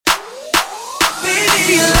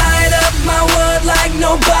you light up my world like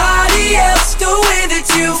nobody else. The way that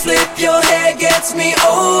you flip your hair gets me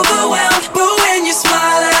overwhelmed. But when you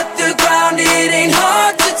smile at the ground, it ain't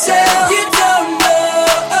hard to tell. You don't know,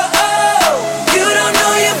 you don't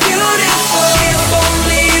know you're beautiful. If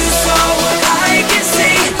only you saw what I can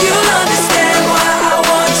see, you'll understand why I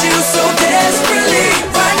want you so desperately.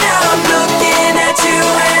 Right now I'm looking at you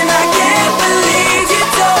and I can't believe you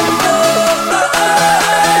don't know.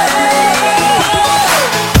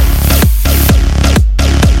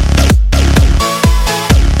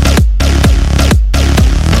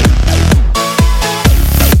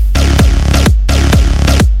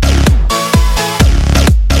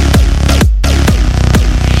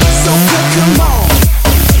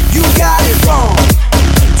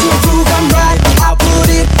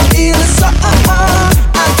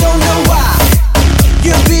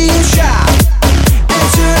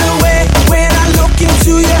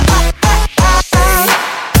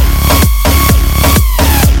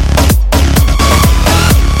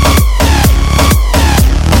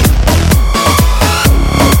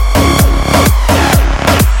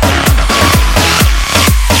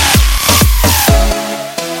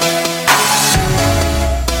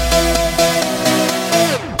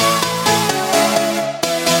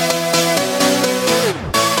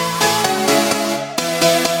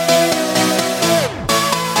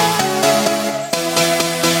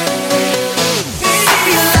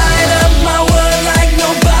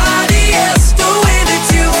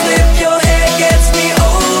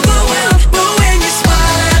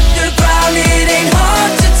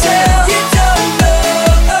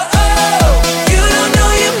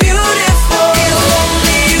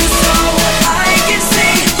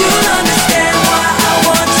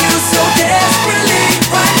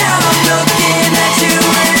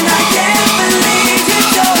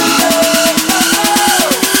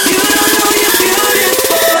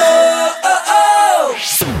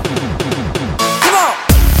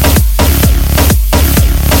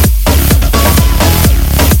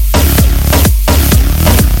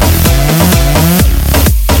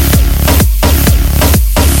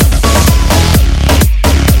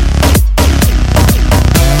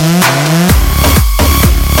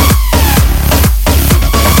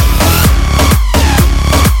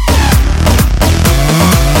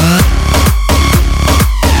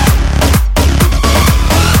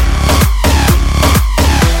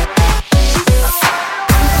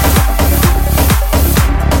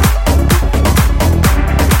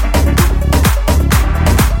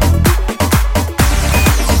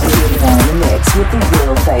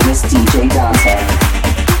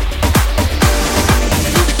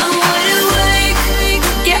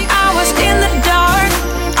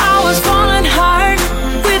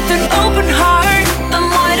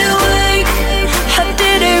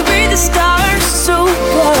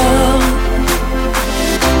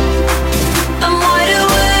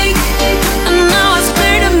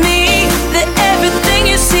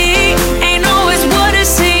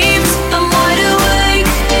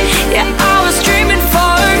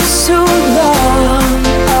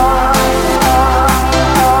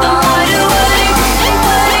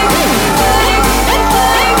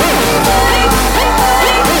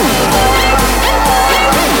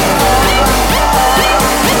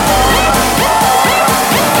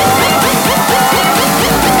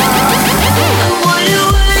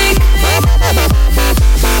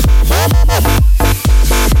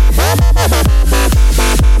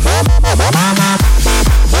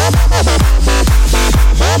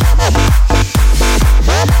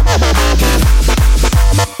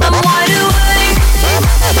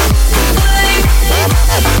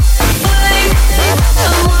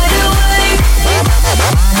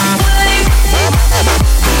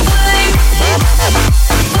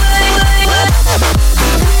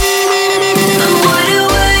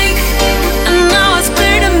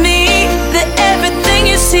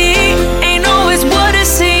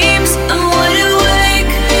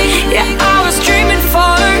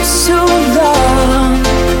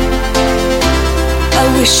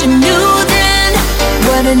 Wish I knew then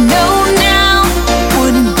what I know now.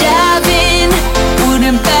 Wouldn't dive in,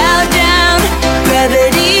 wouldn't bow down.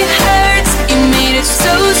 Gravity hurts, you made it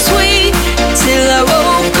so sweet. Till I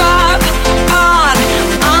woke up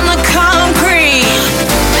on the concrete.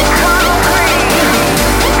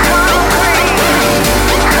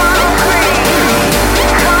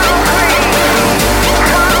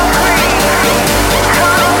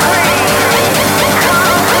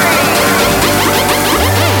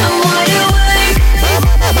 I'm wide awake.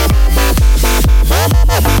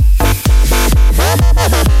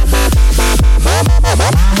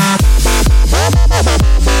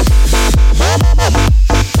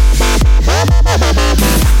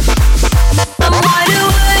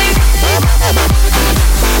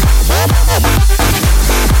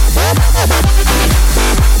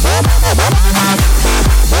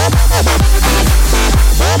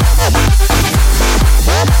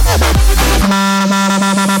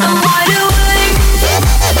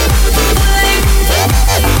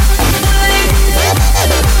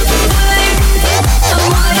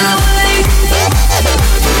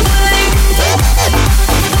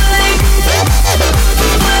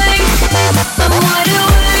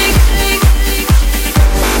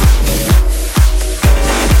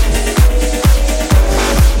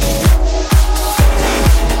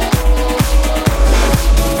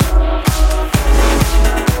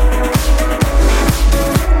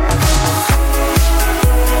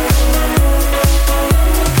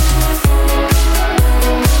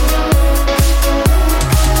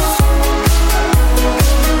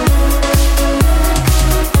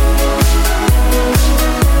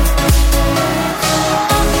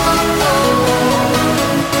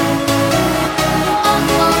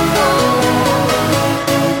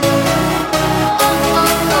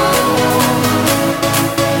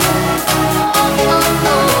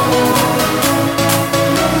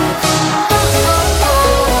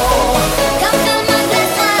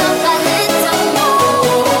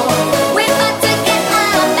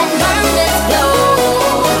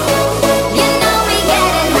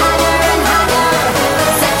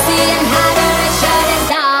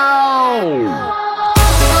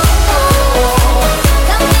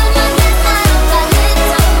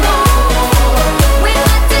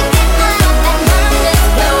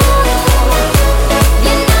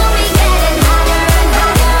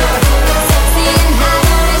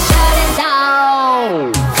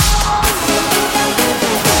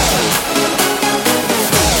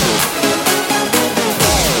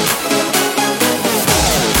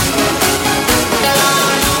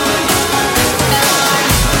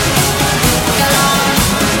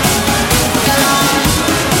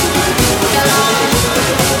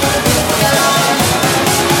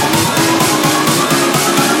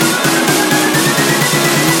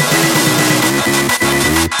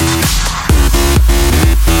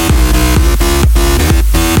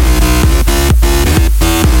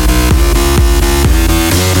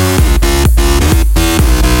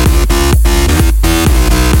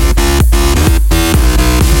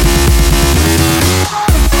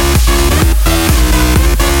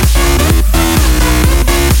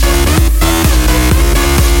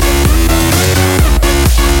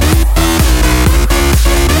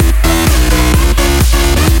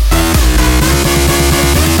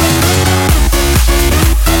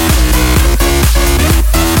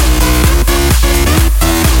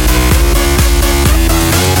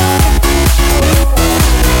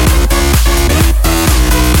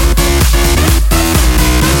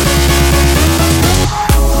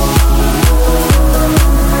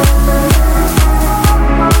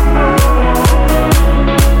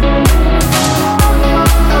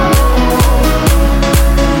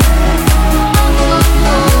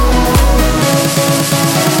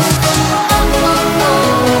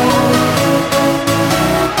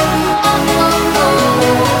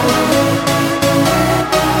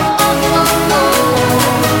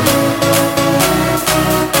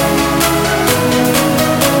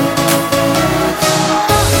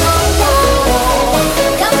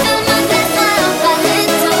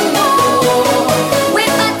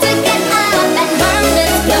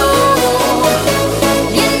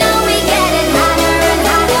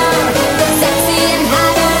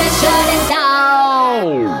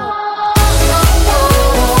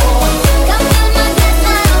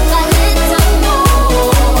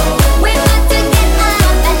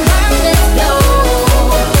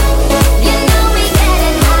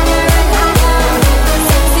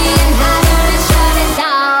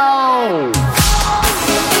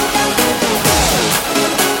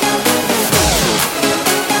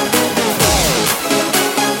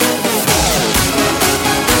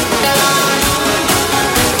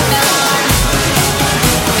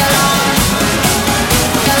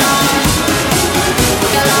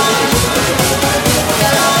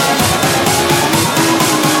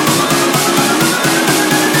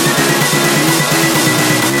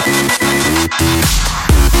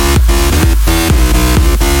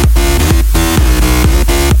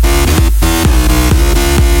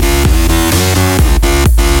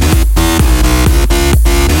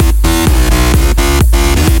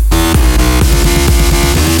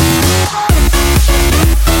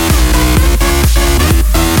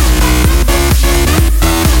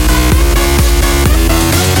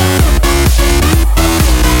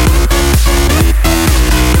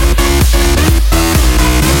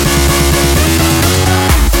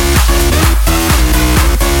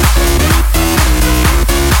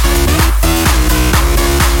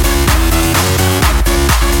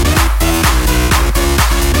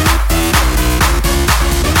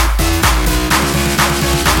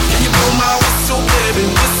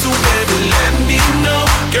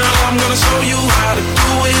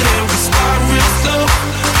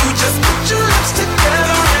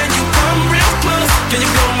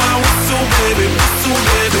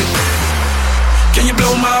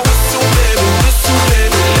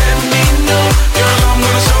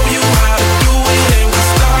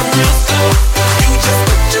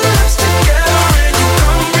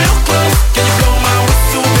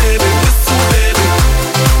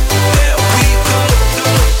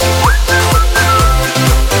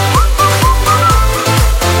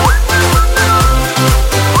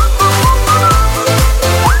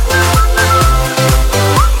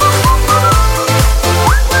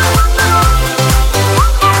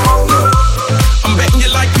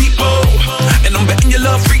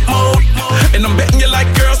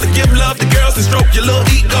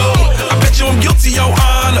 you, I'm guilty, your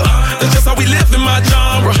honor. That's just how we live in my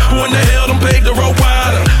genre. Who in the hell done paved the road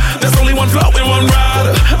wider? There's only one flow and one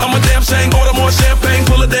rider. I'm a damn shame, order more champagne,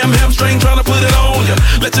 pull a damn hamstring, tryna put it on ya.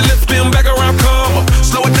 Let your lips spin back around, come on.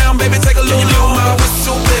 Slow it down, baby, take a little blow my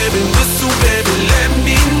whistle, baby, let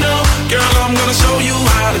me know. Girl, I'm gonna show you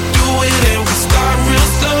how to do it, and we start real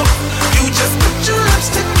slow. You just put your lips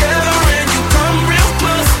together and you come real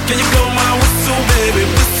close. Can you blow my whistle, baby,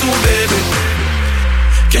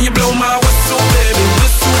 Can you blow my whistle,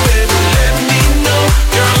 baby, let me know.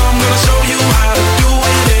 Girl, I'm gonna show you how to do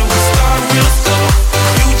it, and we start real slow.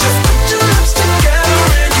 You just put your lips together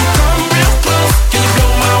and you come real close. Can you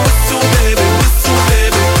blow my whistle, baby,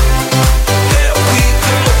 Here we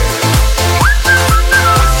go.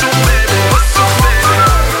 Whistle, baby, whistle, baby.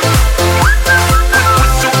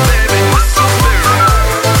 Whistle, baby, whistle, baby.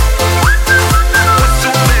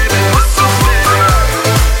 Whistle, baby, whistle, baby.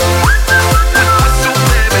 Whistle,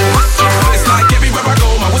 baby, whistle. It's like everywhere I go,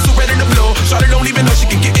 my whistle ready to blow. Shawty don't even know she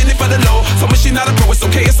can get in it for the low. So when she not a pro, it's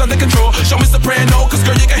okay, it's under control. Show me soprano, cause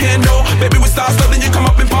girl, you can handle. Baby, we start slow, then you come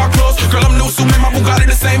up in park clothes. Girl, I'm new, so man, my Bugatti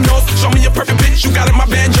the same nose. Show me a perfect pitch, you got it, my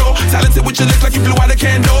banjo. Talented with your lips like you blew out a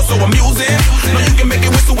candle. So amusing, know you can make it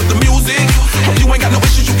whistle with the music. Hope you ain't got no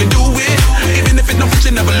issues, you can do it. Even if it don't fit,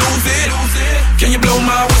 you never lose it. Can you blow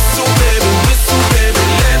my whistle, baby,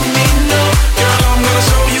 let me know. Girl, I'm gonna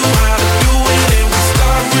show you how to do it, and we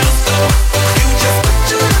start real slow. You just put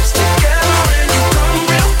your lips together and you come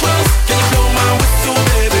real close. Can you blow my whistle,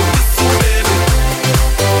 baby,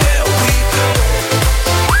 Here we go.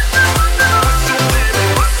 Whistle, baby,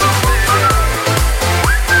 whistle, baby.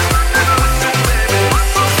 Whistle, baby,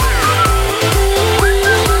 whistle,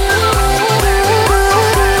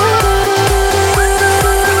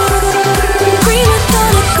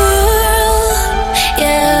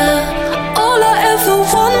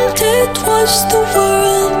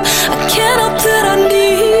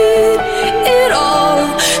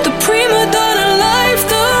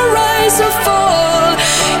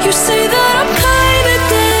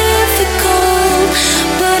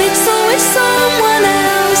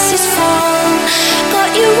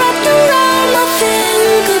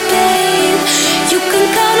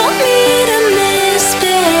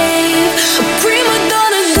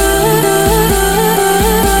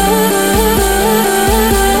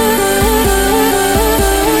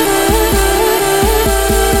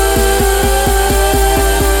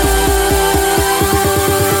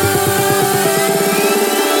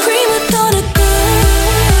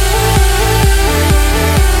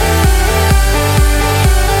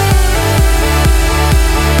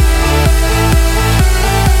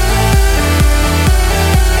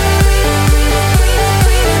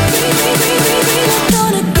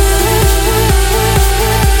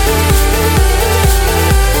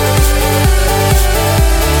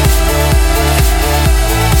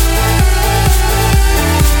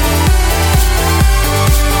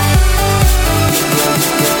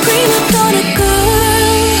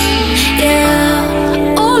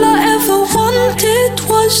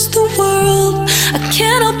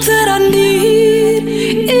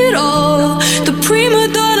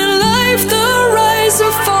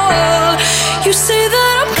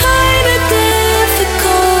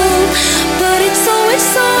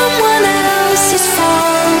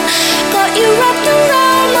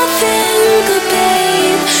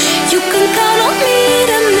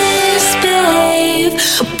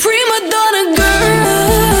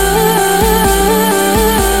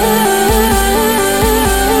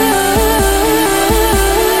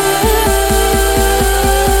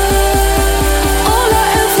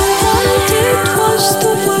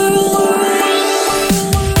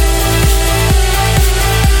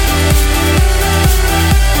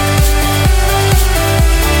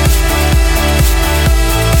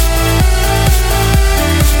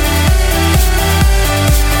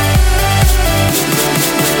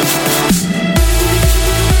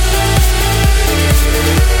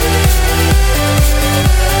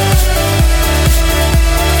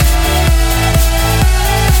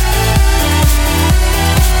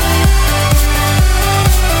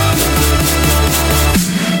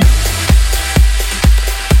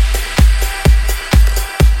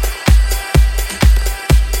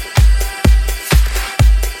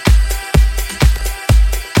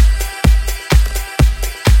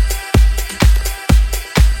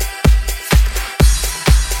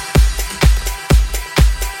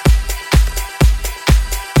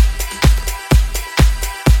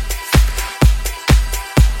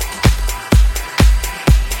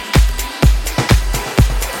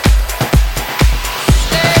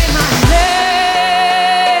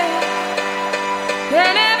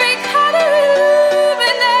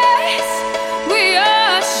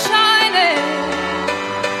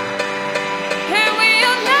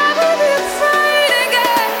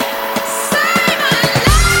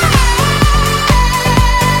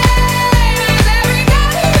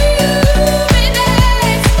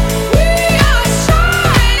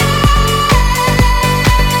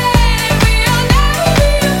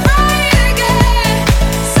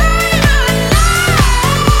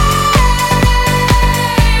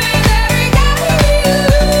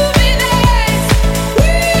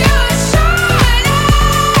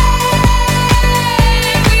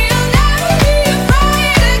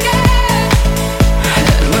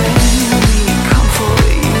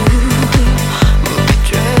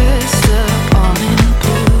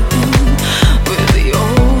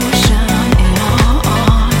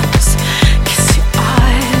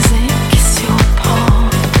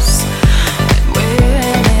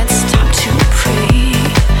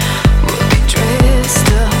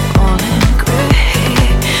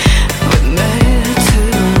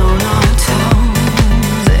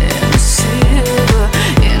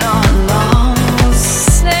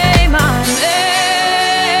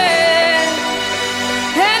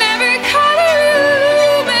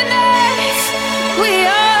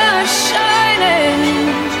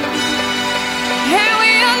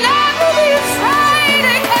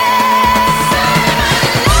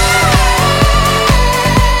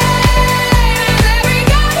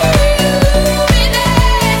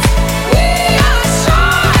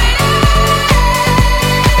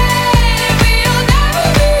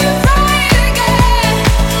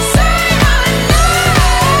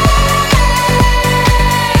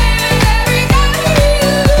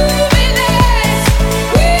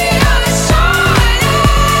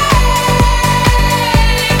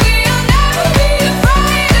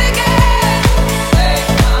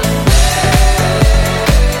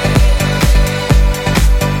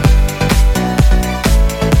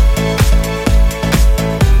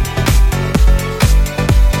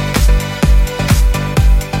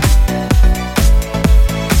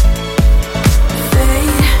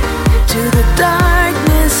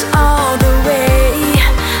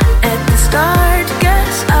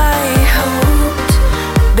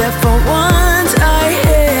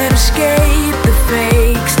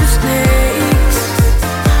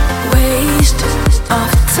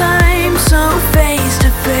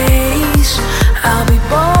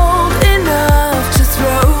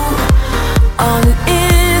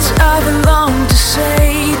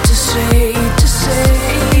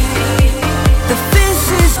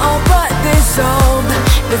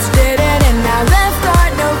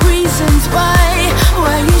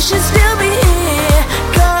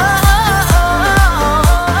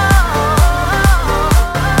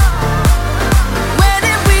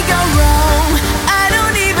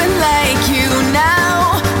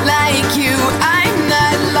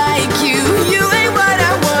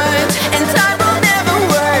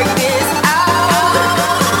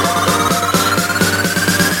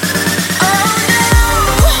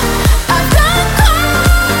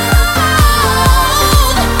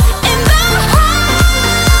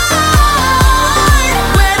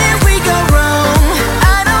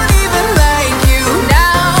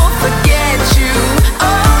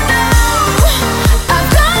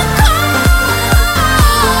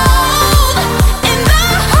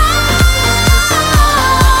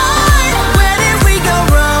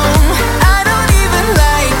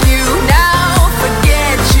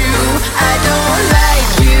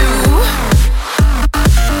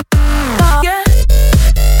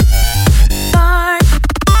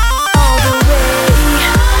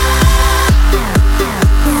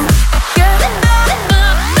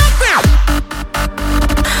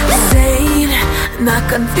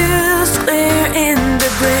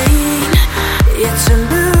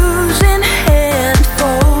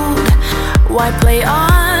 I play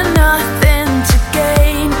on nothing to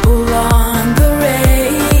gain along the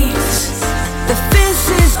race. The fence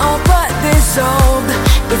is all but dissolved.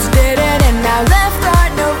 It's dead end and now left are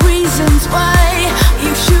no reasons why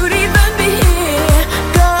you should even be here.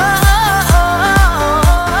 Go.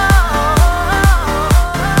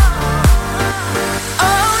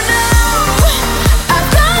 Oh no, I've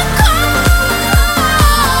gone cold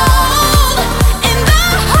in the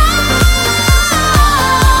heart.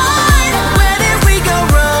 Where did we go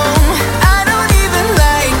wrong? I don't even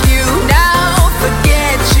like you now.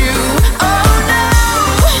 Forget you. Oh no,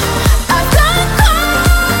 I've gone cold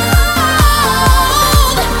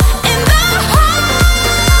in the heart.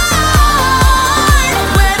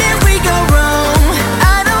 Where did we go wrong?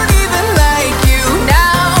 I don't even like you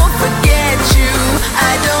now. Forget you.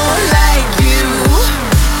 I don't like you.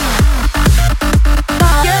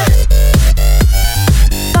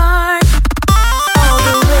 All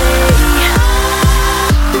the way.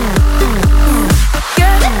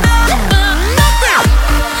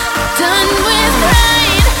 Done with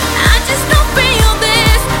rain. I just don't feel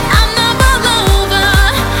this. I'm not all over.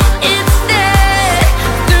 It's dead.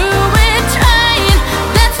 Through it train.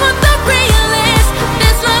 That's what the real is.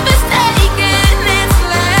 This love is taking its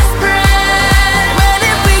last breath. Where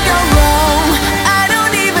did we go wrong? I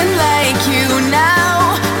don't even like you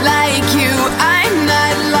now. Like you, I'm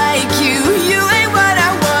not like you. You ain't what I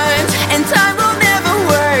want, and time will never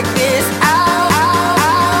work this out.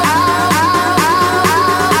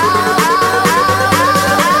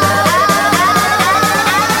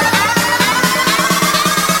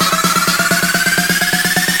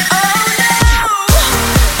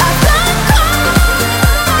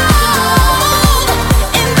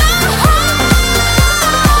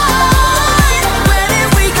 Where did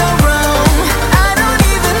we go wrong? I don't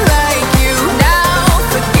even like you now.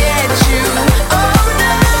 Forget you. Oh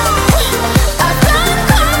no, I've gone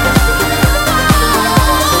cold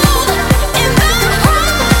in the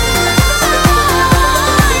heart.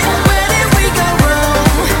 Where did we go wrong?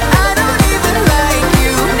 I don't even like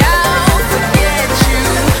you now. Forget you.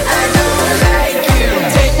 I don't like you.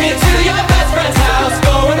 Take me to your best friend's house,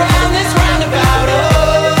 going around this roundabout, oh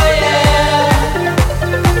yeah.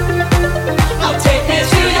 Oh, take me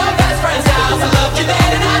to your best friend's house. I loved you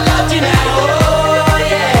then and I loved you now, oh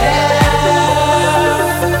yeah.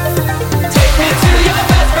 Take me to your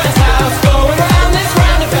best friend's house, going around this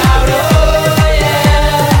roundabout, oh yeah.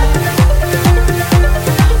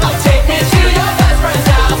 Oh, take me to your best friend's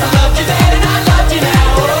house. I loved you then and I loved you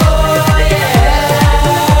now, oh yeah.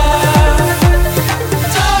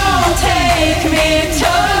 Don't take me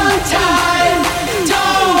tongue-tied.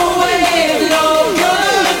 Don't wave no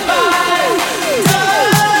goodbye.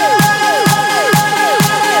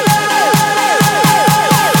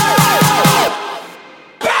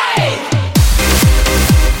 Bang!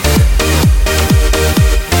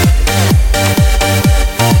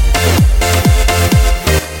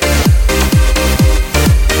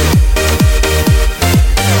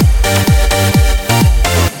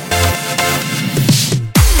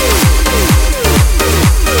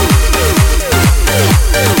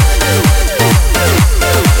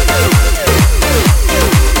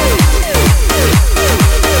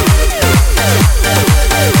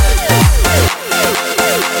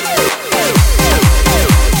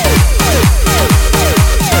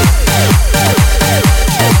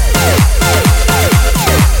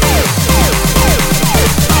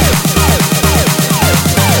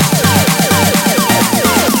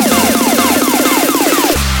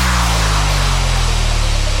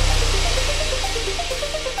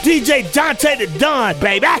 DJ Dante the Don,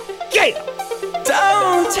 baby. Yeah.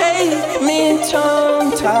 Don't take me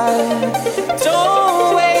tongue-tied.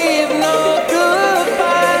 Don't wave no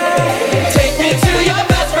goodbye. Take me to your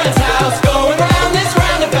best friend's house, going round this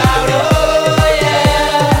roundabout, oh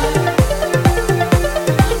yeah.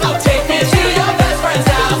 Oh, take me to your best friend's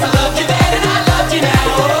house. I loved you then and I loved you now,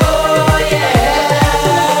 oh yeah.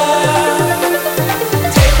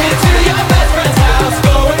 Take me to your best friend's house,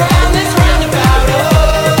 going round this roundabout, oh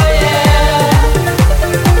yeah.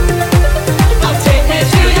 Oh, take me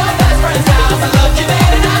to your best friend's house. I loved you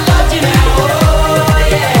then and I loved you now, oh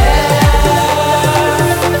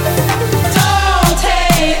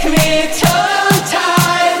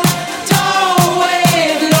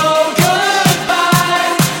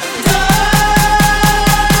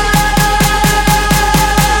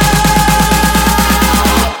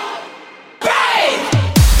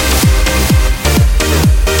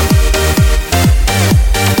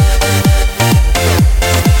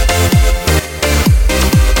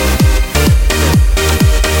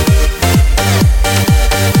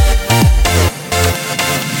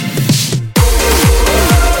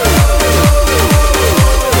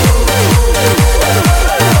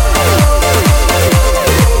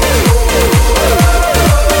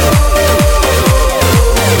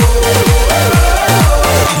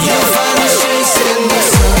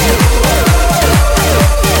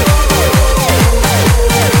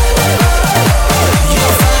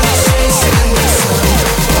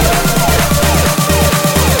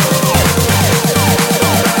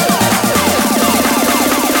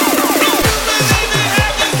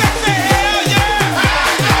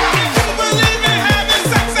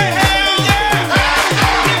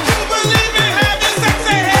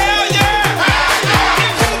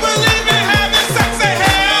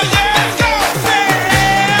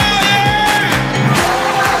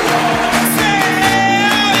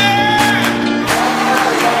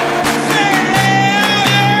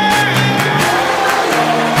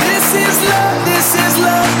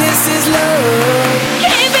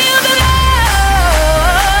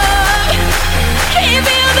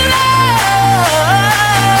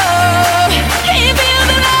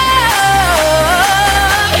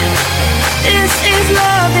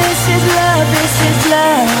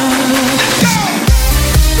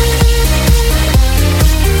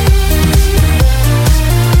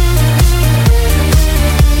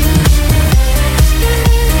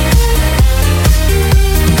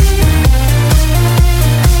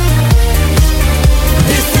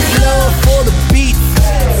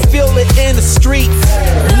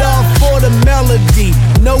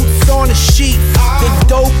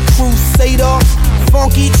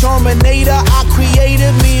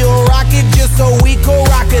so we could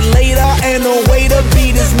rock it later. And the way the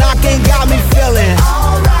beat is knocking got me feeling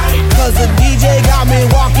alright. Cause the DJ got me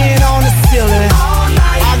walking on the ceiling.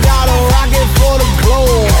 I got a rocket for the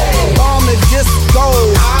globe, bomb the disco.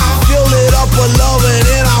 Fill it up with love and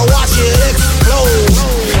then I watch it explode.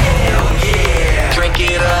 Hell yeah. Drink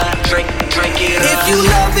it up, drink it up. If you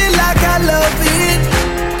love it like I love it,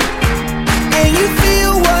 and you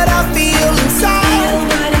feel what I feel inside,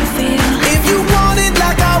 if you want it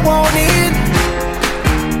like I want it,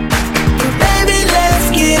 baby, let's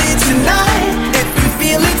get it tonight. If you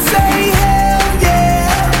feel it, say hell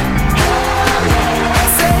yeah.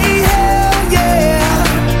 Say hell yeah.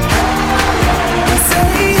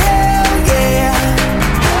 Say hell yeah.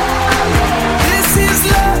 This is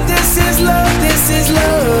love, this is love, this is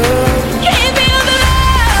love. Can you feel the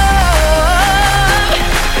love?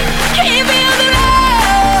 Can you feel the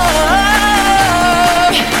love?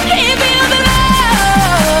 Can you feel the love?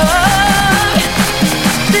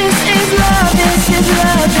 This is love, this is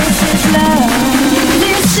love, this is love.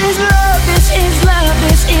 This is love, this is love,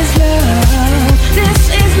 this is love. This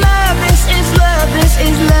is love, this is love, this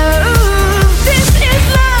is love. This is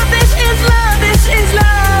love, this is love, this is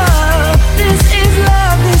love. This is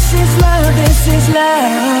love, this is love, this is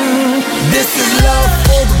love. This is love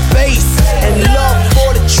for the bass and love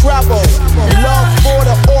for the treble, love for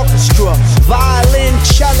the orchestra, violin,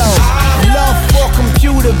 cello, love for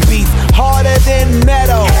computer beats, harder than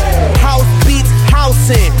metal, house beats,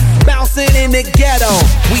 housing, bouncing in the ghetto.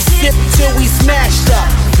 We sip till we smashed up,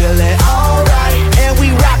 feeling alright, and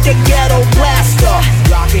we rock the ghetto blaster,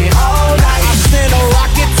 rocking all night. I send a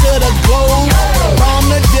rocket to the globe, bomb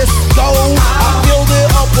the disco. I build it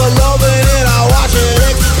up with love and then I watch it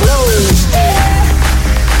explode.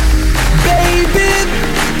 Baby,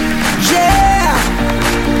 yeah,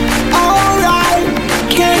 alright,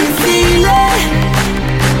 can you feel it?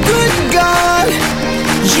 Good God,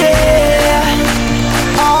 yeah,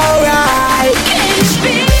 alright. Can you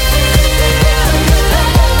feel the love?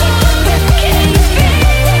 Can you feel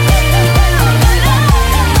the love?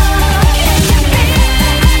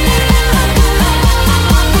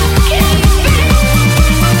 Can you feel the love? Can you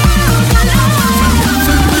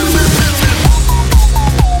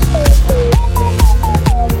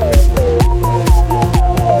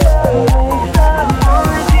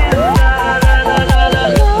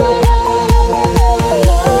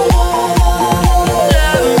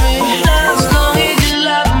As long as you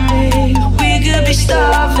love me, we could be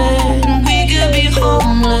starving, we could be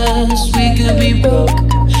homeless, we could be broke.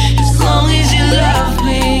 As long as you love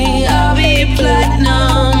me, I'll be your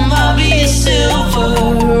platinum, I'll be your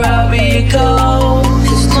silver, I'll be your gold.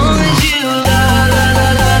 As long as you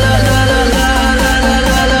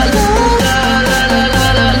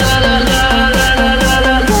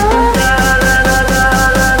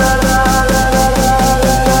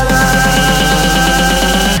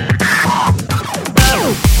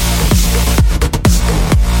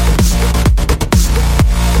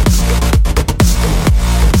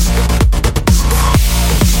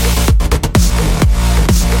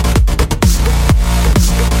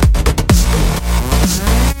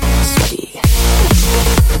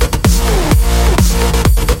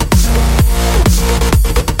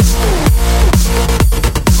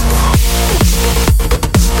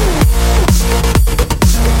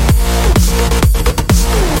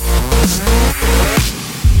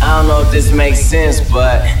I don't know if this makes sense,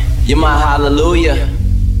 but you're my hallelujah.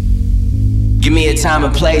 Give me a time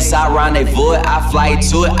and place, I rendezvous it, I fly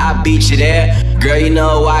to it, I beat you there. Girl, you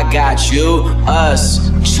know I got you, us,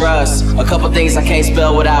 trust. A couple things I can't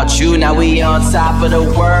spell without you. Now we on top of the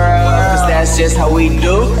world, cause that's just how we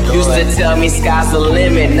do. Used to tell me sky's the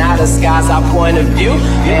limit, now the sky's our point of view.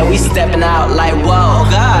 Man, we stepping out like, whoa,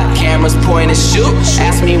 God. Cameras point and shoot.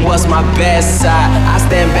 Ask me what's my best side, I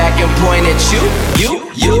stand back and point at you.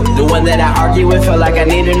 You, the one that I argue with, feel like I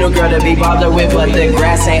need a new girl to be bothered with. But the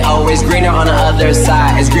grass ain't always greener on the other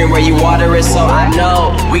side. It's green where you water it, so I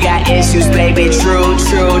know we got issues, baby. True.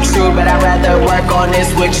 But I'd rather work on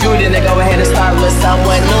this with you than to go ahead and start with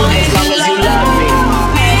someone new. As long as you love me.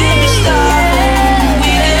 We could be starving,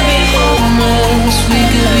 we could be homeless, we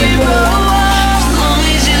could be broke. As long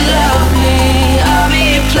as you love me, I'll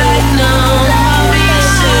be your platinum, I'll be your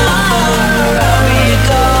silver, I'll be your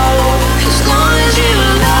gold. As long as you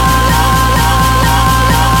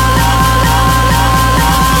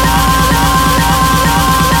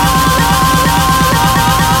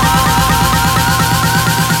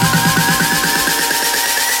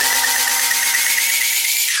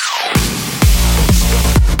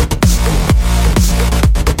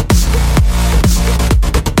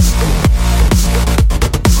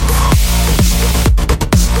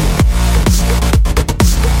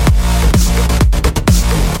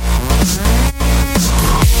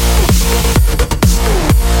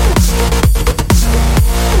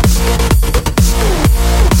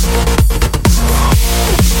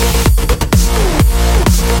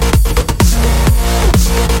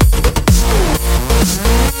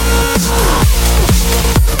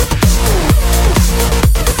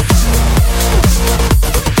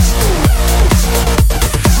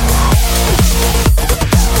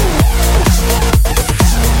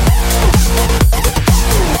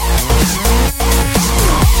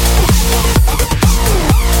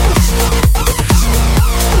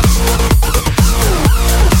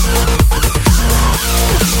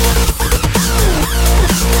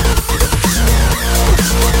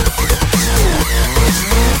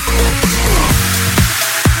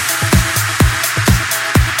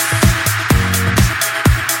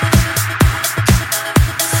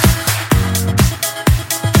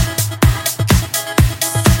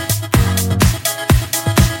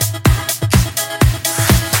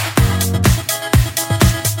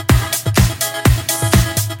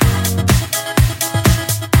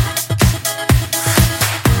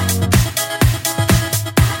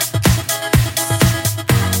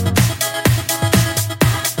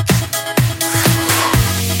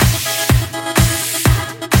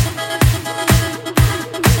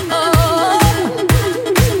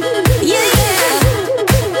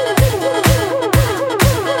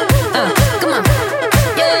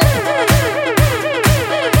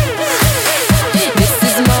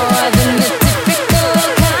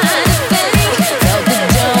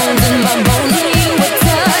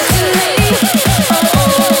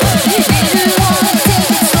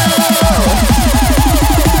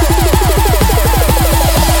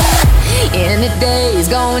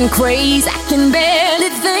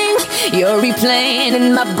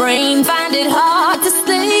my brain find it hard to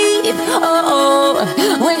sleep. Oh,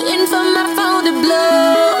 waiting for my phone to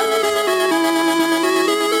blow.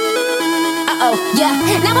 Uh-oh, yeah,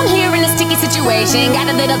 now I'm here in a sticky situation.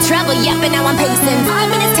 Got a little trouble, yep, and now I'm pacing.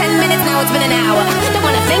 5 minutes, 10 minutes, now it's been an hour. Don't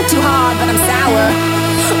wanna think too hard, but I'm sour.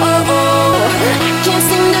 Oh, I can't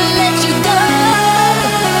seem to let you go.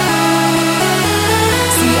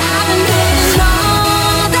 See, I've been waiting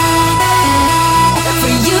all day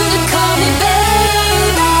for you to call me baby.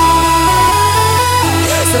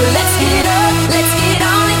 So let's get up, let's get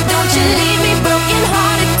on it. Don't you leave me broken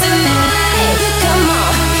hearted tonight. Come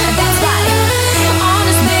on, that's right.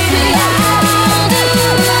 Honest baby, I'll do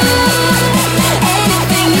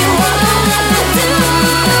anything you want to do.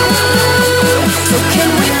 So can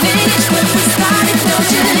we finish what we started? Don't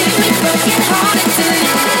you leave me broken hearted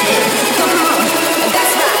tonight. Come on,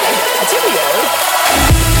 that's right. Cheerio.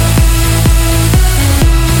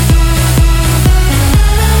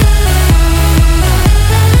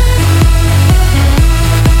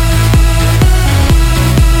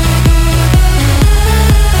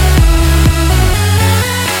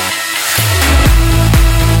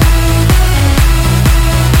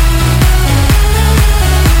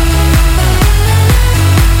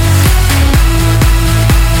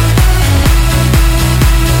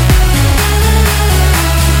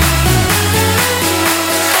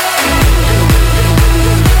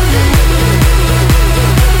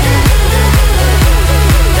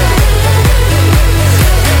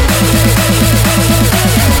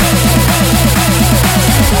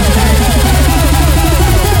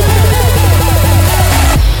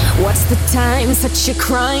 What's the time? Such a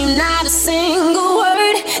crime, not a single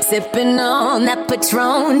word. Sipping on that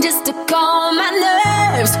Patron just to calm my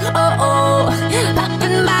nerves. Oh,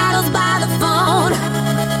 popping bottles by the phone.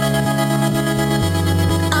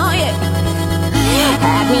 Oh yeah.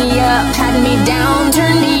 Had me up, had me down,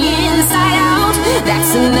 turned me inside out.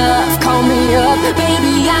 That's enough, call me up,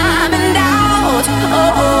 baby, I'm in doubt.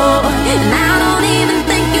 Oh, and I don't even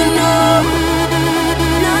think you know.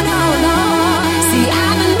 No, no, no. See,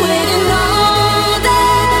 I've been waiting all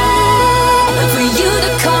day for you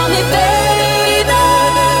to call me baby.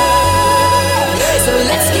 So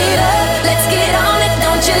let's get up, let's get on it.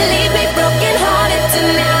 Don't you leave me broken hearted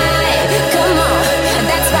tonight. Come on,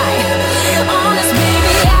 that's right. Honest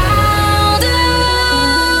baby, I'll do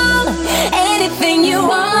anything you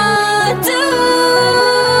want to.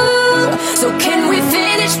 So can we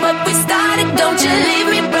finish what we started? Don't you leave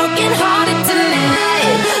me broken hearted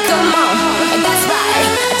tonight. Come on, that's right.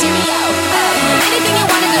 Cheerio. Anything you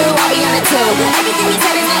wanna do, I'll be on it too. Everything you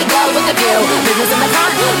said is let go with the view. Business in the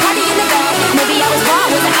front, party in the back. Maybe I was wrong,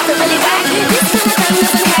 was the outfit really whack? This kind of thing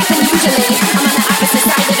doesn't happen usually. I'm on the opposite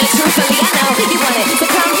side of it, truthfully. I know you want it, so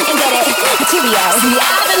come and get it. Cheerio. See,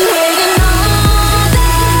 I've been waiting all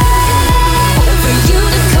day for you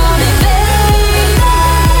to call me baby.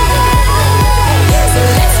 So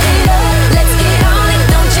let's get up, let's get on it.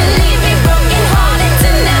 Don't you leave me broken hearted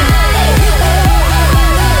tonight.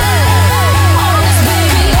 Honest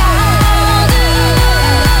baby, I'll do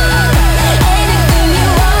anything you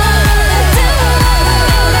want to.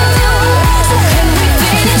 So can we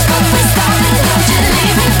finish what we started?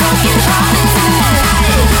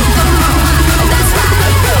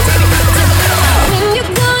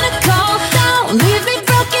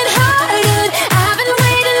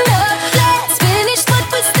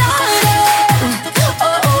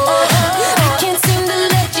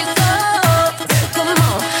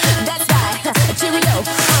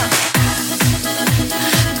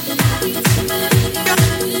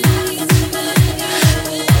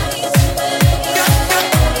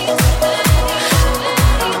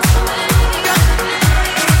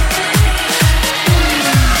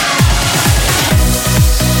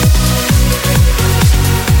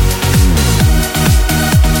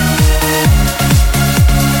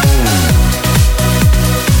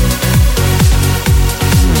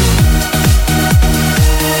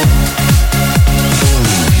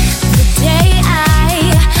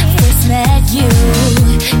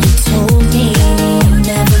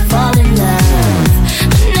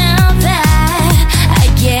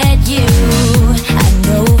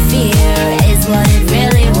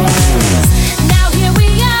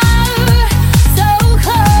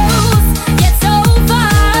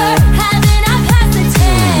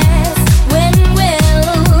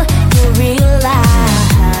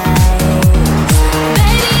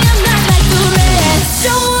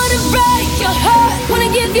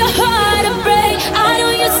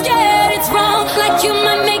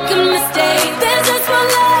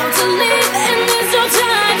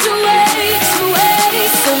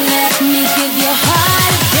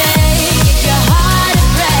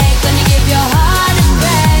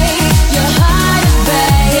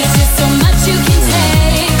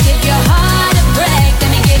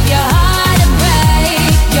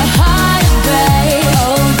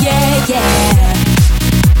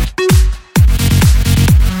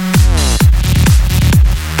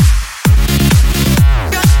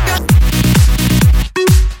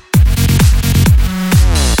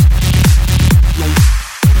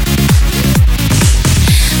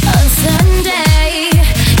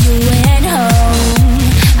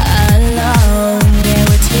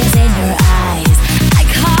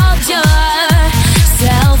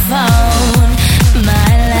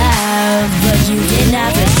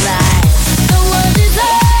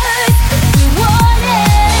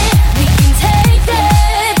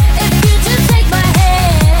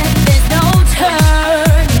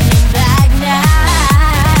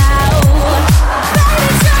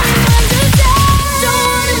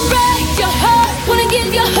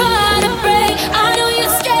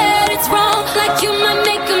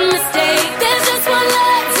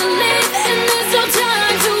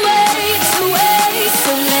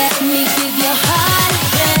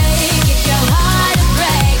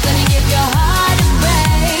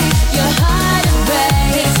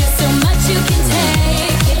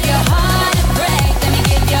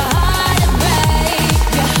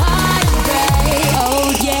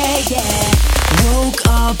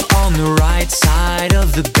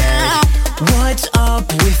 up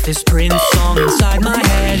with this Prince song inside my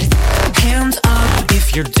head. Hands up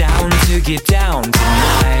if you're down to get down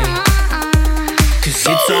tonight, 'cause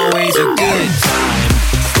it's always a good time.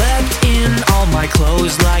 Slept in all my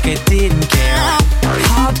clothes like I didn't care.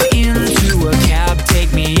 Hop into a cab,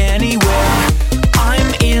 take me anywhere. I'm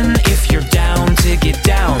in if you're down to get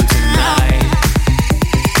down tonight,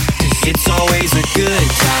 'cause it's always a good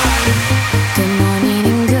time. Good morning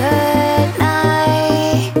and good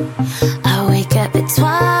night. I wake up at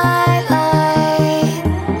twilight.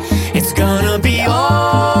 It's gonna be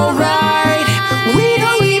alright. We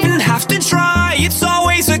don't even have to try. It's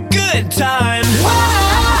always a good time.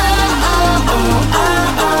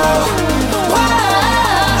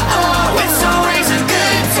 It's always a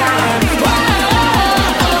good time.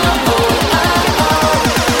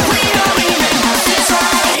 We don't even have to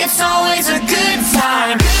try. It's always a good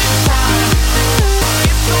time.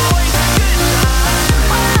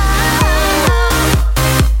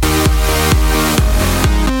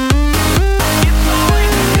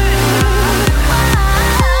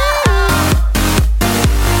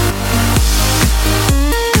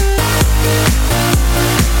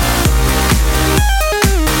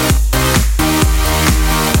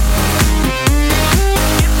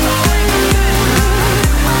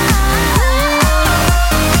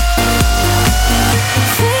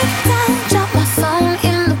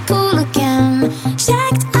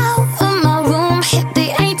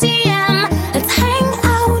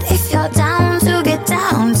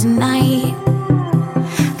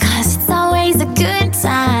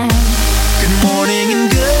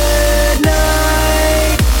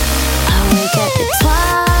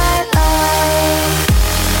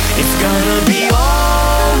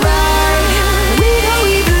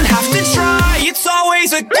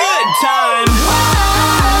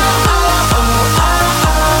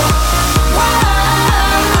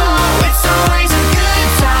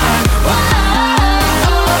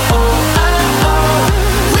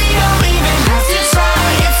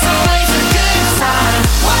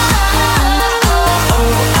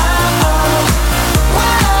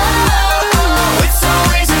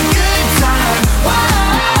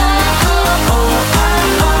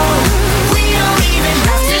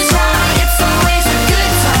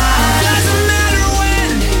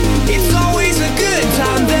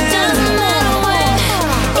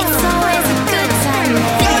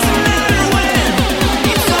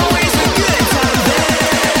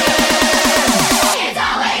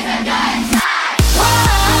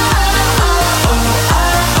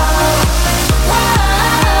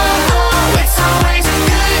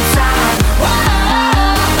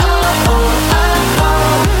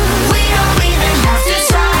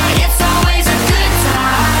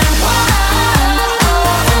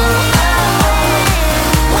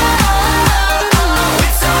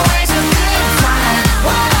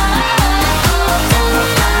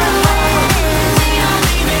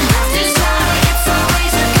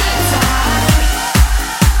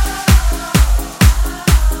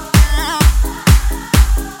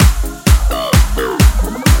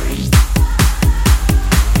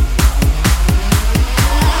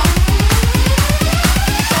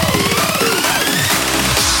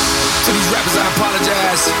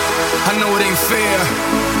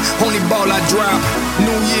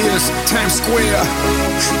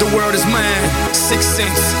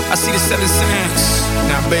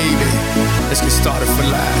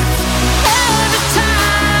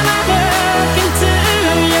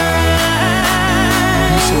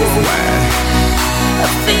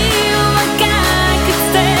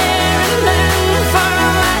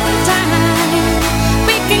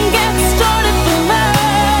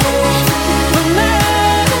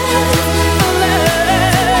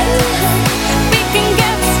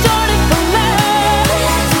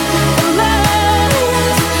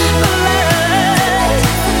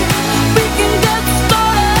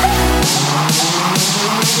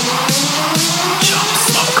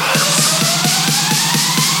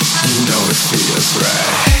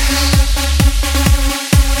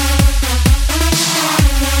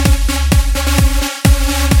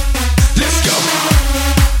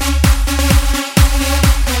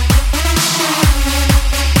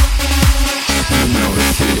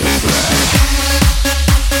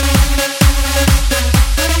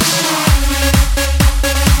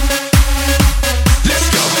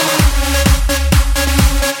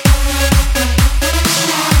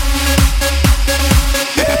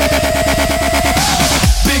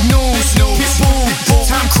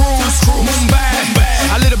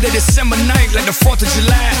 December night like the 4th of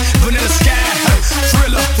July. Vanilla sky,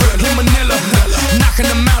 Thriller, in Manila. Knocking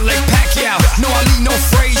them out like Pacquiao. No Ali, no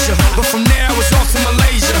Frazier. But from there I was off to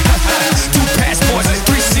Malaysia. 2 passports,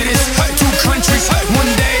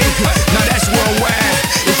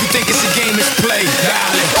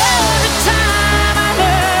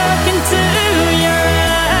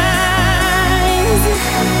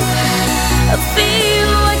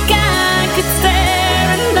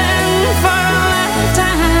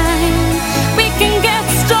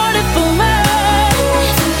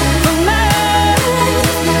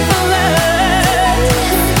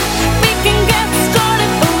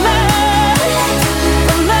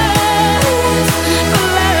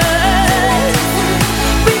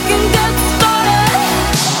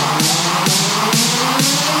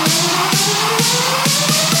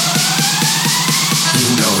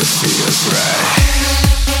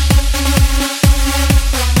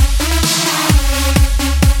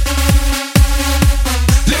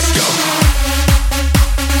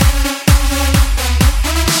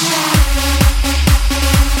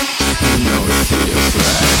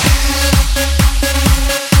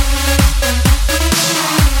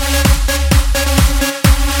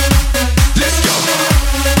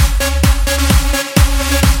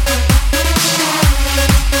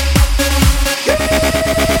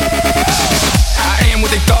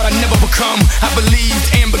 I believed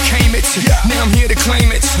and became it. Now I'm here to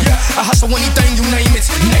claim it. I hustle anything, you name it,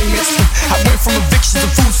 name it. I went from evictions to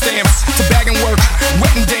food stamps, to bagging work,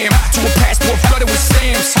 wet and damn, to a passport flooded with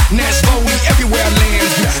stamps. Now it's slowly everywhere I land.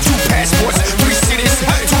 2 passports, 3 cities,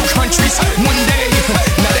 2 countries, 1 day.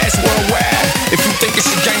 Now that's worldwide. If you think it's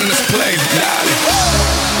a game, let's play.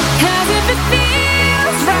 Cause if it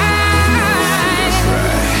feels right,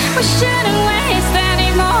 we shouldn't waste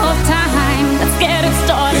any more time. Let's get it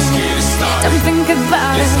started. Don't think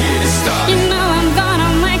about it. You know I'm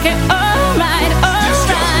gonna make it alright,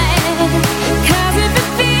 alright. Cause if it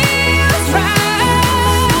feels right,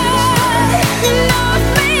 you know I've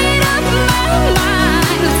made up my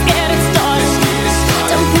mind. Let's get it started.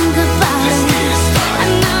 Don't think about it. I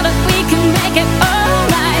know that we can make it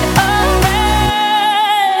alright, alright.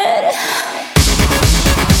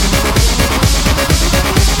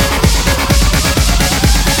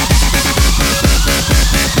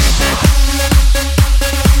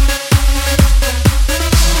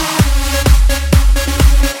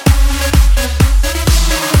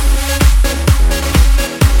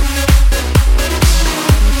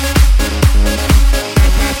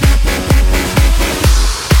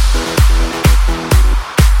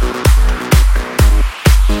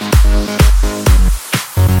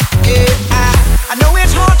 I know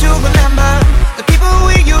it's hard to remember the people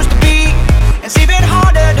we used to be. It's even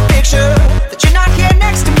harder to picture that you're not here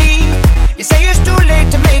next to me. You say it's too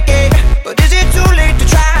late to make it, but is it too late to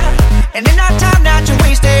try? And in our time that you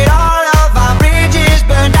wasted, all of our bridges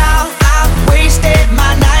burned out. I've wasted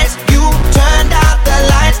my nights, you turned out the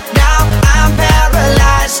lights. Now I'm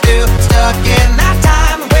paralyzed, still stuck in that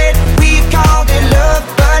time when we called it love,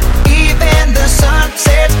 but even the sun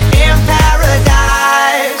sets in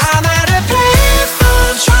paradise. I'm at a place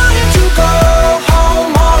I'm trying to go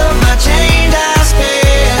home. All of my change I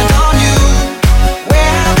spent on you.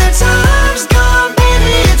 Where have the times gone,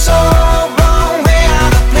 baby? It's all wrong. Where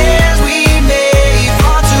are the plans we made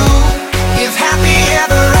for two? If happy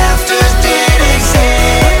ever afters did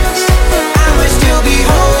exist, I would still be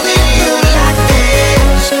holding you like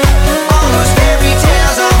this. All those fairy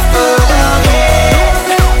tales are full of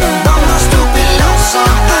it. One more stupid love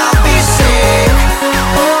song, I'll be sick.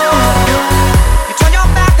 You turn your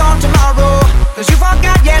back on tomorrow, cause you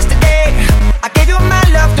forgot yesterday. I gave you my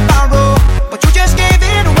love to borrow, but you just gave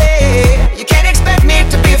it away. You can't expect me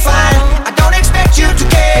to be fine, I don't expect you to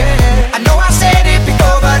care. I know I said it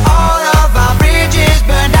before, but all of our bridges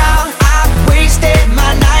burned out. I wasted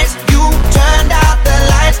my nights, you turned out the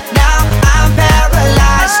lights. Now I'm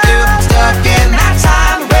paralyzed, still stuck in that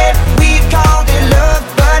time when we called it love,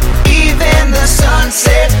 but even the sun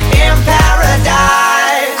sets in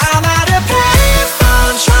paradise. I'm at a place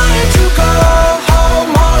I'm trying to go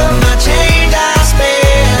home. All of my change I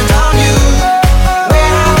spent on you.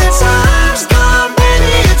 Where are the times gone,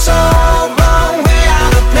 baby? It's all wrong. Where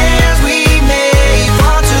are the plans we made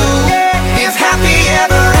for two? If happy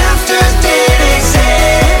ever afters did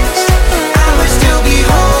exist, I would still be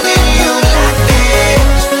holding you like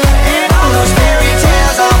this. And all those fairy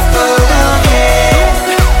tales are full of it.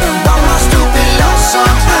 One more stupid love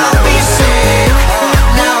song, I'll be sick.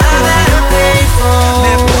 Now I'm at a payphone.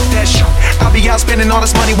 Man, fuck that shit. I'll be out spending all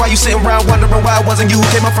this money while you sitting around wondering why it wasn't you who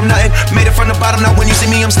came up from nothing. Made it from the bottom, now when you see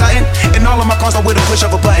me, I'm stunting. And all of my cars are with a push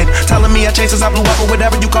of a button. Telling me I changed since I blew up or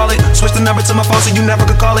whatever you call it. Switch the number to my phone so you never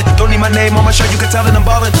could call it. Don't need my name on my shirt, you can tell that I'm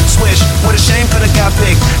ballin'. Swish, what a shame, could've got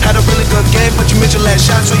picked. Had a really good game, but you missed your last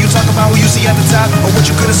shot. So you talk about who you see at the top or what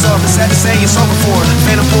you could've saw. It's sad to say it's over for.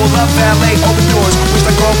 Phantom pull up, valet, open doors. Wish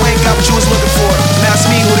I go away, got what you was looking for. Now it's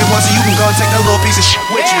me who they want, so you can go and take that little piece of shit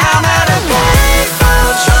with you. I'm at a place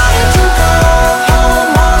I'm trying to go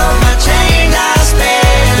home. All of my change I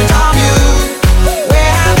spent on you.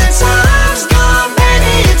 Where have the times gone,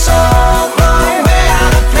 baby? It's all wrong. Where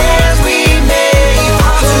are the plans we made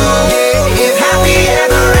for two? If happy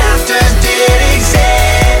ever afters did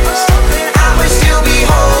exist, I would still be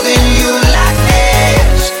holding you like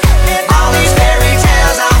this. All these fairy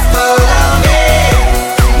tales are full of it.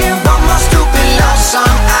 One more stupid love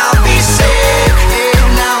song, I'll be sick.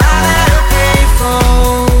 Now I'm at a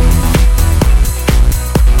payphone.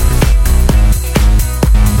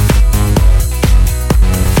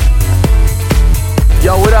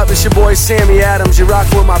 Yo, what up? It's your boy Sammy Adams. You're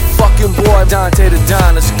rocking with my fucking boy Dante the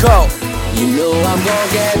Don. Let's go. You know I'm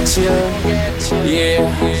gonna get you,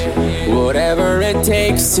 yeah. Whatever it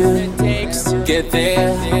takes to get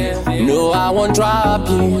there. No, I won't drop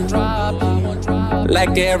you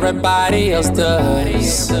like everybody else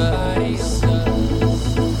does.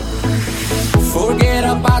 Forget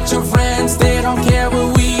about your friends, they don't care where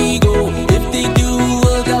we go. If they do,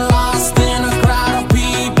 we'll get lost in a crowd of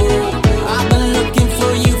people.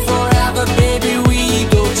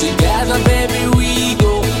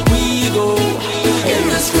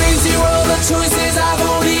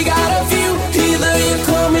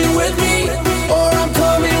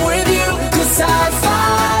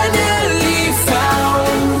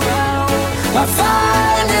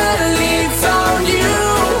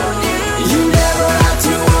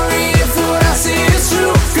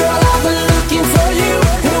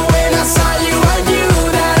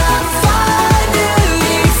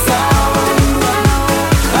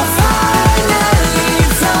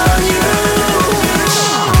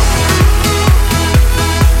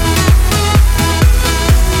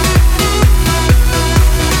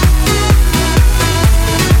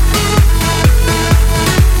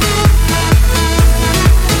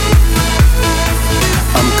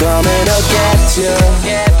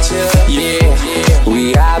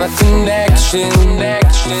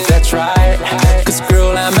 connection. That's right. Cause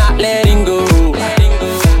girl, I'm not letting go.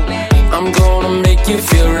 I'm gonna make you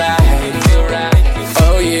feel right.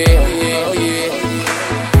 Oh yeah.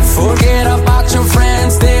 Forget about your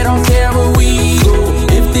friends, they don't care where we go.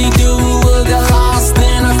 If they do, we'll get lost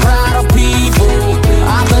in a crowd of people.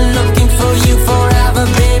 I've been looking for you forever,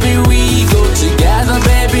 baby. We go together,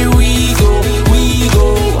 baby. We go.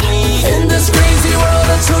 In this crazy world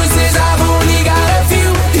of choices, I've only got a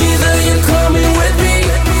few. Either you're coming with me,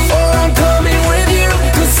 or I'm coming with you.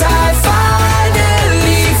 Cause I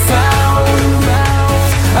finally found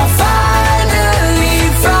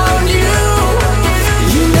you.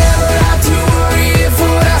 You never have to worry if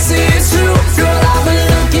what I say is true. Girl, I've been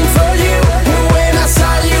looking for you. And when I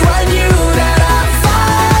saw you, I knew that I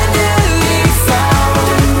finally found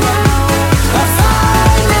you.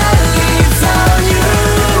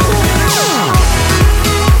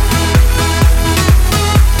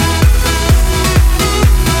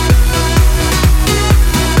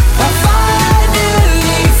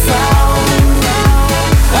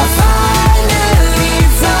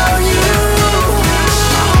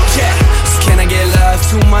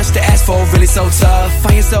 Too much to ask for, really so tough.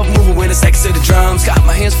 Find yourself moving with the seconds of the drums. Got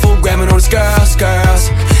my hands full, grabbing on these girls.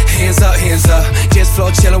 Hands up, dance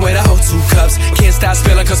floor chilling with a whole 2 cups. Can't stop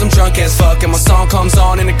spilling cause I'm drunk as fuck. And my song comes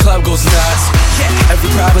on and the club goes nuts. Yeah,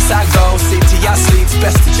 every province I go, sleep till y'all sleep,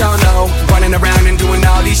 best that y'all know. Running around and doing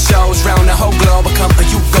all these shows, round the whole globe. I come,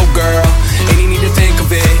 you go girl, ain't you need to think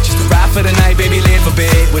of it. Just a ride for the night, baby, live a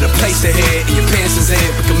bit. With a place to hit and your pants is in.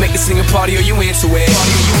 We can make this thing a party or you into it.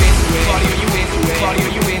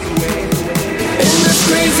 In this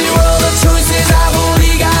crazy world of choices, I've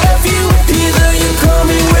only got a few. Either you're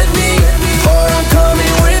coming with me, or I'm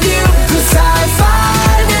coming with you. Cause I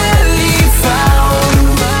finally found you.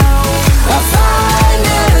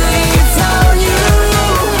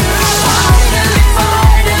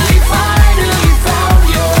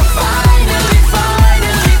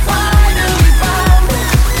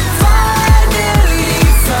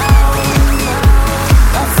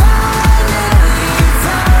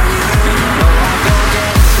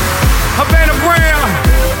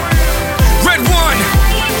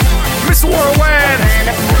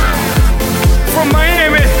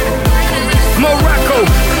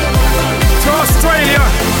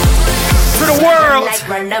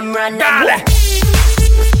 Run them. Dale.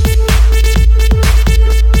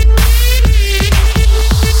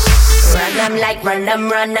 Run them.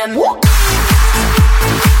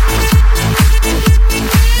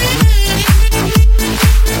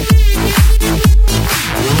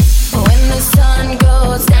 When the sun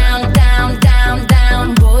goes down,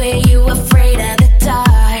 boy, you afraid of the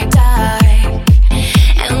dark.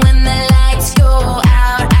 And when the lights go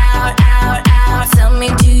out, tell me,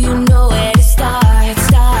 do you know where to start?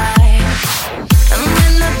 And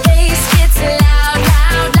when the bass gets loud,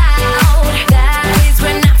 that is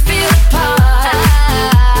when I feel the part.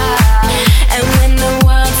 And when the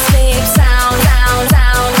world sleeps, sound,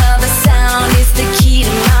 well, the sound is the key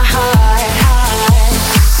to my heart.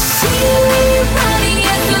 Running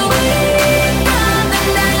as the wind from the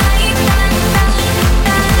night.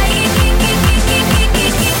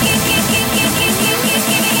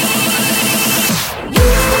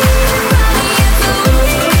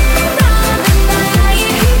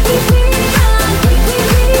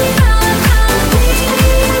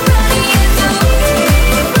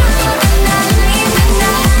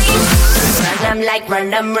 Run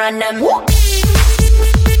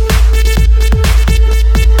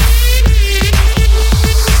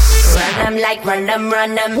them. Run them like run them.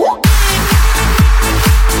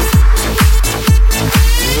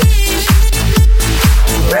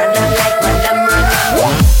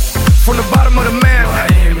 From the bottom of the map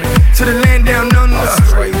to the land down under,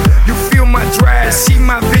 you feel my drive, see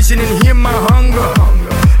my vision and hear my hunger.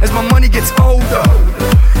 As my money gets older,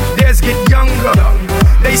 theirs get younger.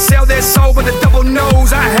 They sell their soul but the double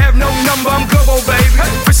knows I have no number. I'm global, baby,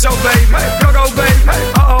 for sure, baby. Go, baby,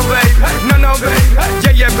 uh-oh, baby, no, baby.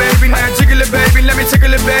 Yeah, baby, now jiggle it, baby. Let me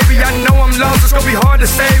tickle it, baby. I know I'm lost, it's gonna be hard to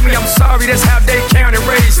save me. I'm sorry, that's how they count and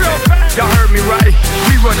raise me. Y'all heard me right,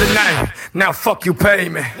 we run the night. Now fuck you, pay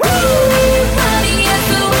me.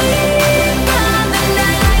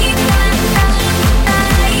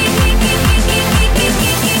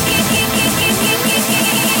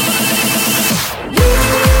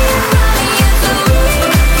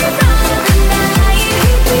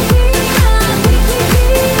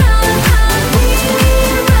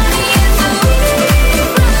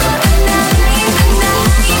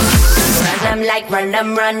 Run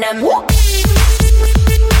them. Run them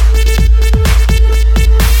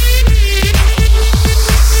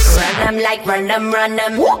 'em like run 'em, run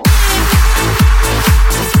 'em.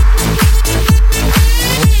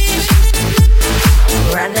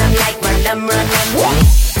 Run 'em like run 'em, run 'em.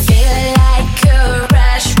 Feel like a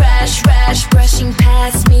rush, rush, rush, brushing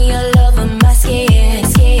past me all over my skin,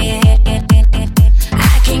 skin.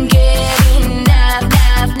 I can't get enough,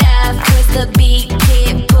 enough, enough, 'cause the beat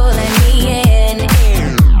keep pulling me in.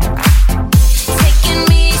 Taking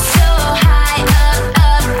me so high, up,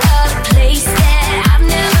 up, up, place that I've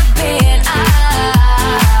never been.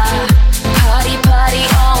 Party, party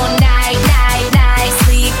all night, night, night.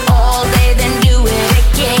 Sleep all day, then do it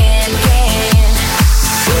again, again.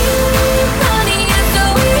 Party is the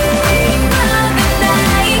rhythm of the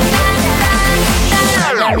night, night,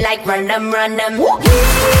 night. Like run 'em, run 'em.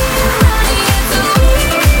 Party is the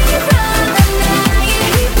rhythm of the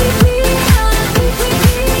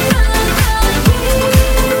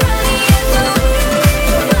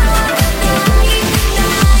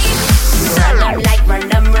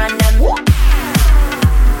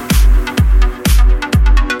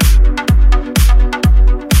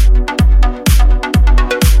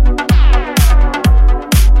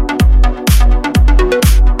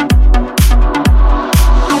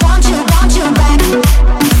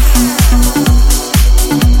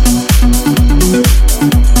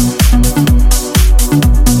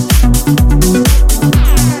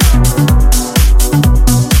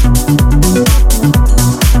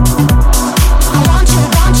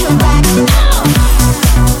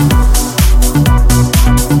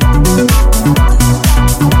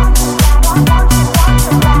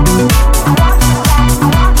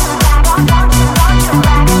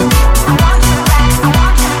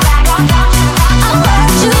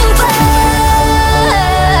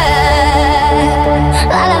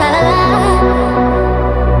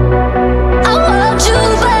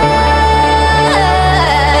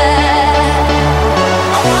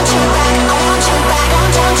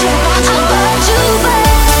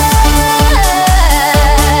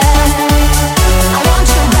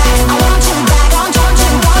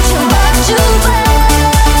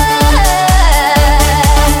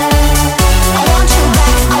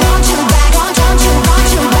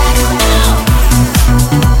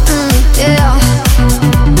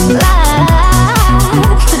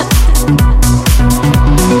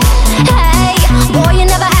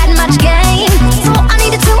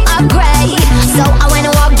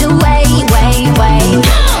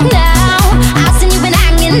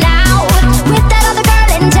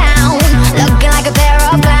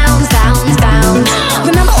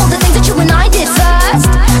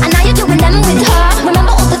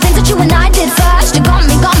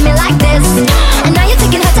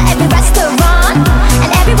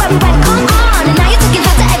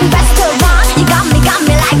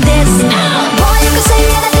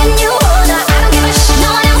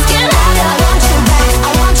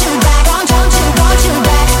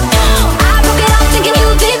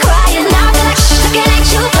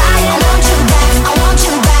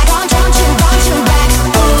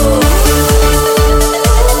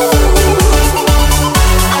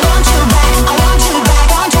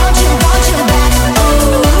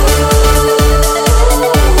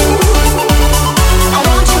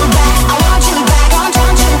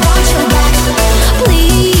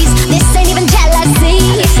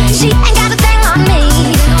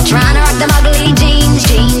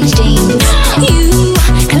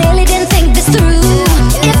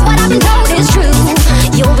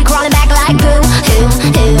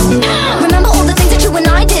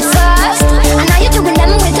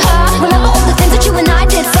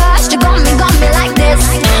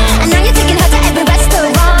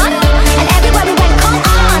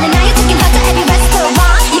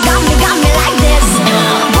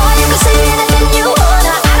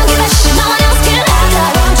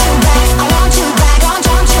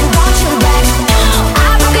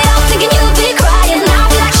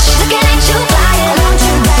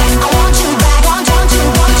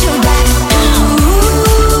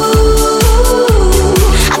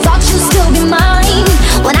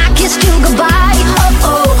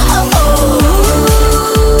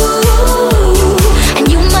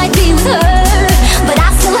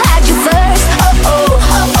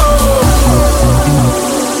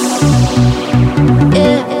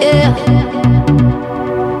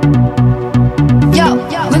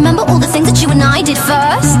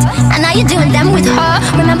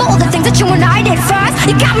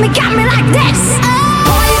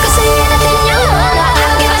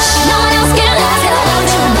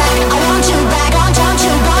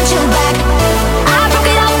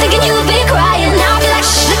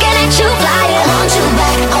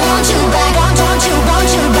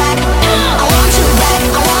I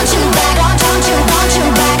want you back.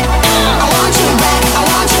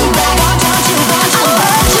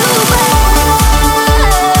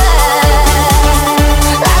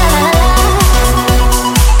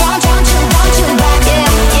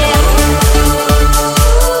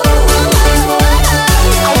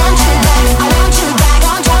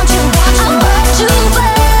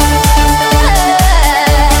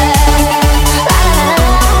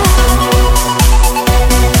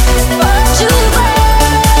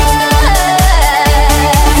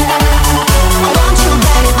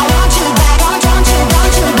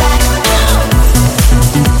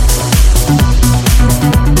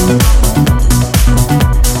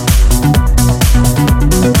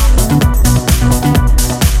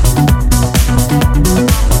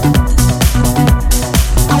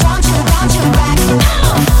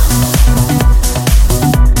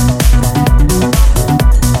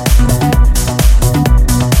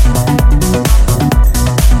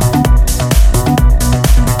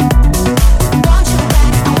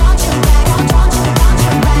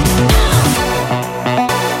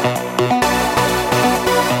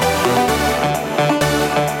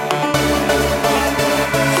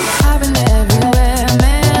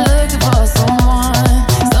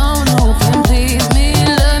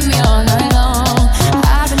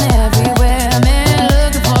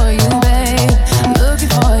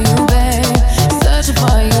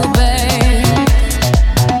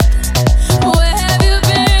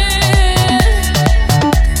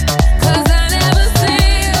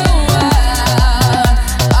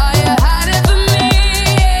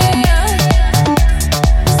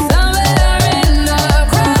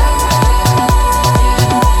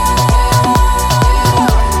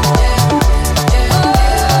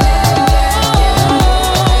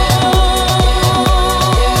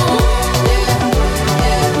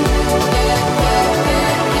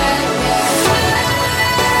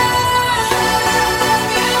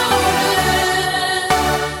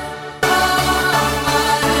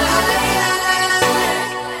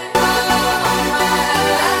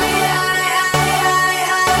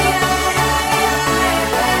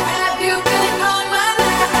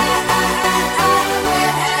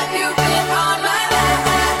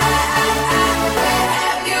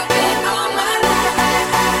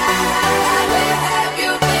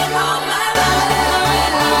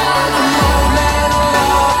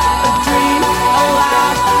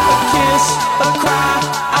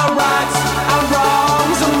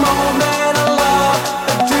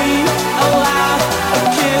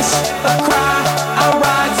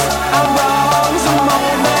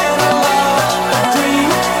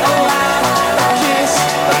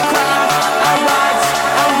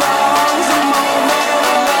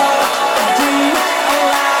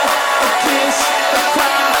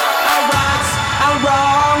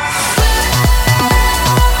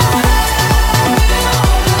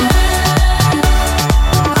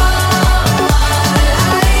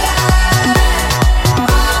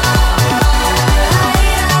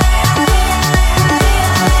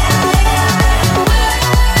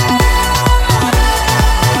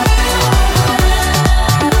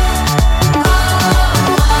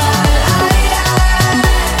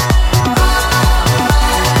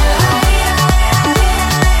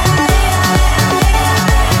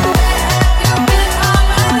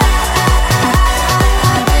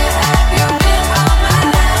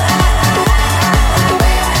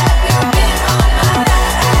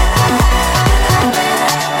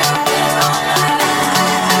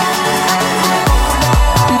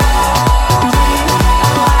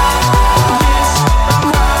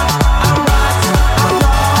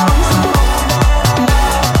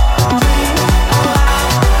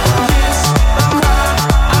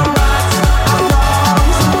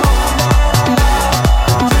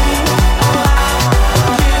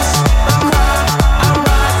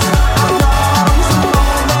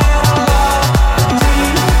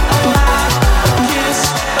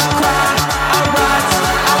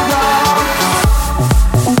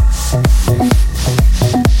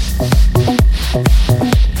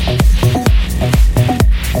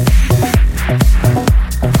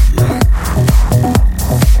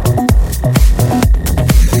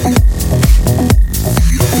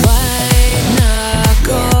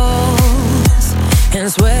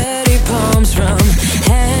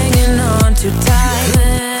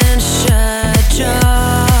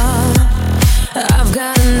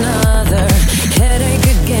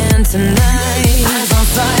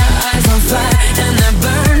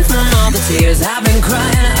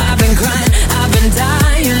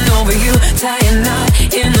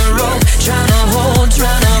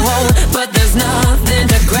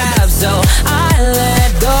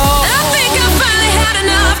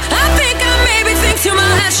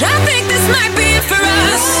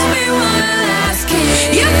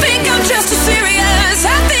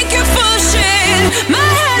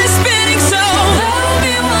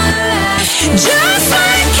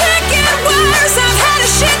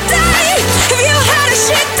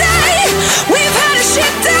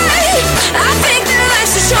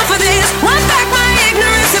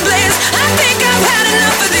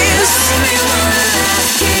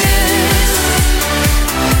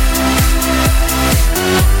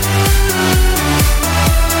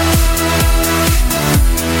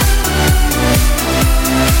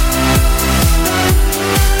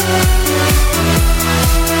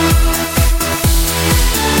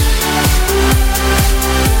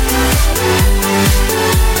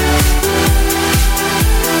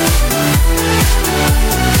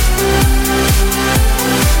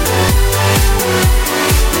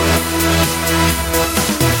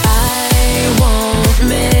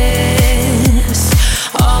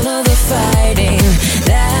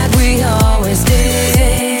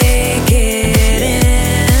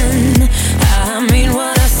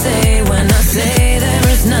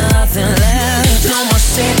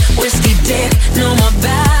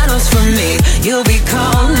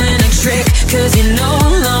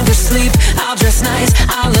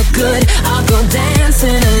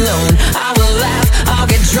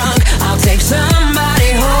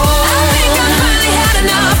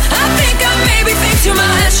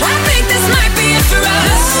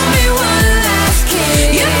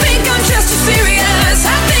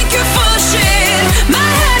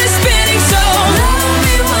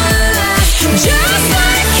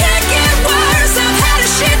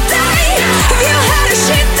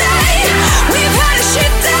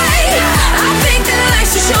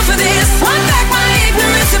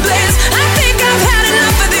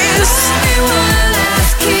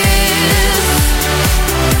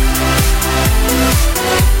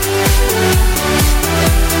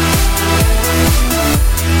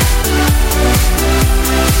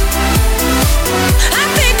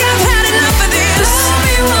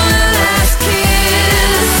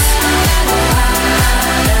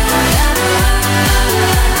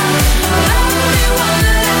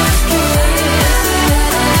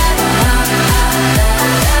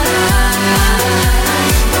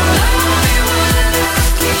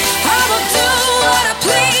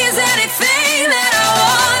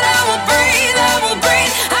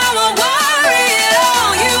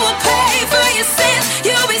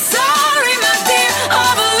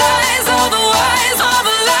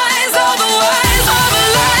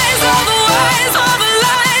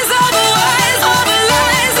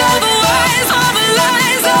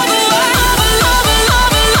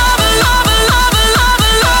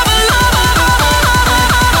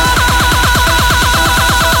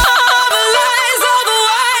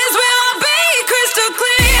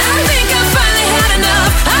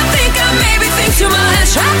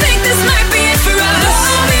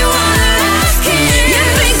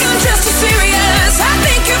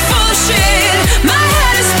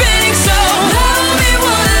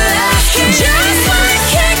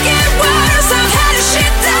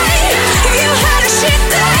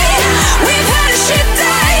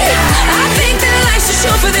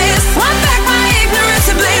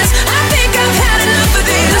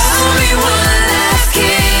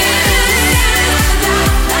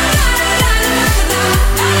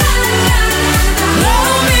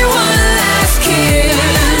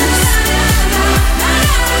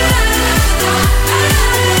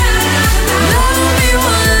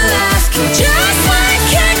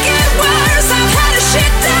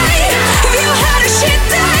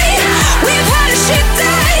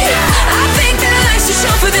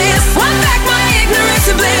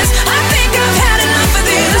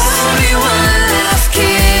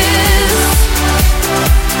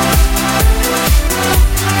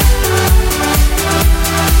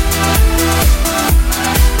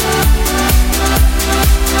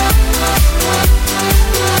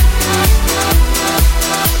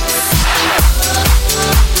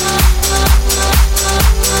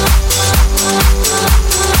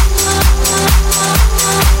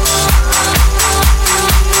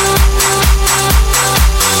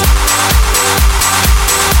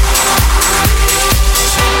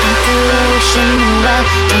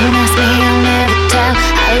 ask me, I'll never tell.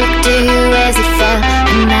 I looked at you as it fell,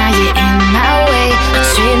 and now you're in my way. I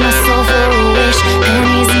trade my soul for a wish,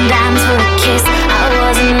 pennies and dimes for a kiss. I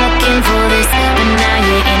wasn't looking for this, but now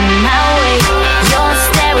you're in my way. Your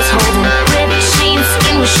stare was holding, ripped jeans,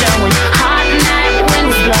 skin was showing. Hot night, wind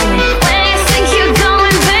was blowing. Where you think you're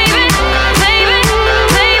going, baby? Baby,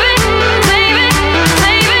 baby, baby,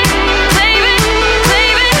 baby, baby,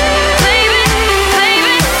 baby,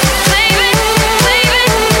 baby, baby,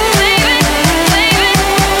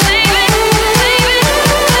 baby, baby,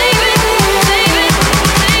 baby,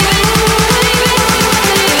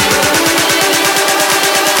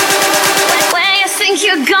 where you think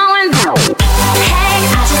you're going? Hey,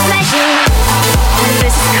 I just met you, and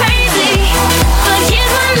this is crazy, but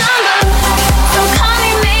here's my number, so call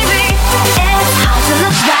me maybe. It's hard to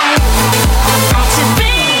look right at you,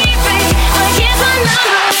 baby, but here's my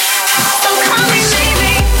number, so call me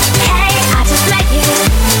maybe. Hey, I just met you,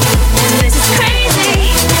 and this is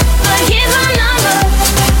crazy, but here's my number,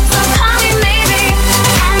 so call me maybe.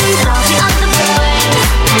 And all the other boys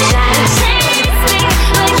try to chase me,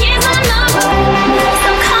 but here's my number, so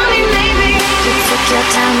call me maybe. You took your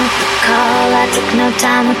time with the call, I took no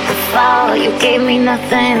time with the fall. You gave me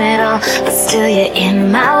nothing at all, but still you're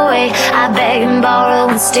in my way. I beg and borrow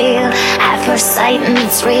and steal at first sight, and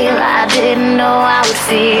it's real. I didn't know I would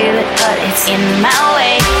feel it, but it's in my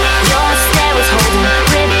way. Your stare was holding,